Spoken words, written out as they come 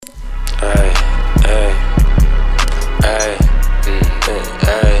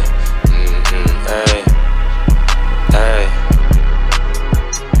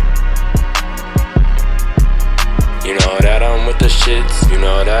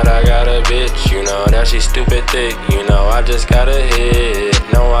she stupid thick, you know I just gotta hit.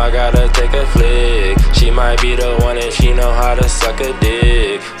 No, I gotta take a flick. She might be the one and she know how to suck a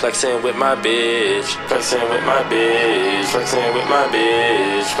dick. Flexin' with my bitch, flexin' with my bitch, flexin' with my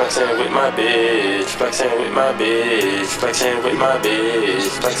bitch, flexin' with my bitch, flexin' with my bitch, flexin' with my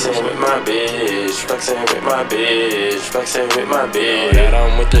bitch, flexin' with my bitch, flexin' with my bitch, flexin' with my bitch. That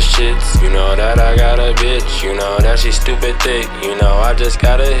I'm with the shits, you know that I got a bitch, you know that she stupid thick, you know I just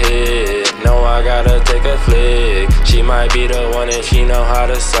gotta hit. No, I gotta take a flick. She might be the one and she know how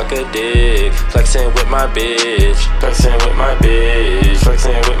to suck a dick. Flexin' with my bitch, flexin' with my bitch,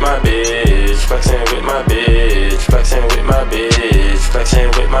 flexin' with my bitch, flexin' with my bitch, flexin' with my bitch, flexin'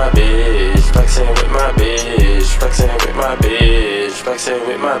 with my bitch, flexin' with my bitch, flexin' with my bitch, flexin'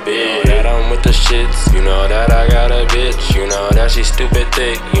 with my bitch. That I'm with the shits, you know that I got a bitch, you know that she stupid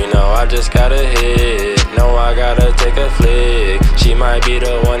thick, you know I just gotta hit. No, I gotta take a flick. She might be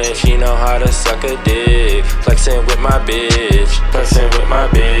the one and she know how to suck a dick. Flexin' with my bitch, flexin' with my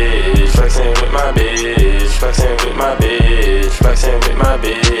bitch, flexin' with my bitch, flexin' with my bitch, flexin' with my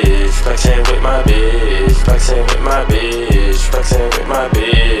bitch, flexin' with my bitch, flexin' with my bitch, flexin' with my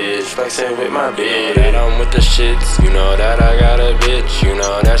bitch, flexin' with my bitch. That I'm with the shits, you know that I got a bitch, you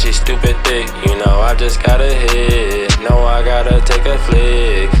know that she stupid thick, you know I just gotta hit. No, I gotta take a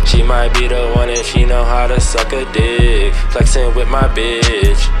flick. She might be the one and she know how to suck a dick. Flexin' with my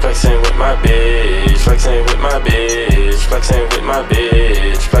bitch, flexin' with my bitch, flexin' with my bitch, flexin' with my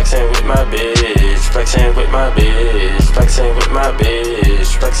bitch, flexin' with my bitch, flexin' with my bitch, flexin' with my bitch,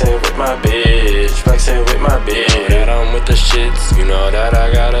 flexin' with my bitch, flexin' with my bitch. That I'm with the shits, you know that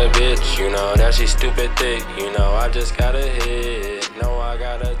I got a bitch, you know that she stupid thick, you know I just gotta hit. No, I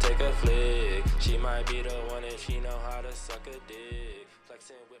gotta take a flick. She might be the one and she know how to suck a dick.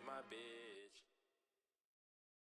 Flexin' with my bitch.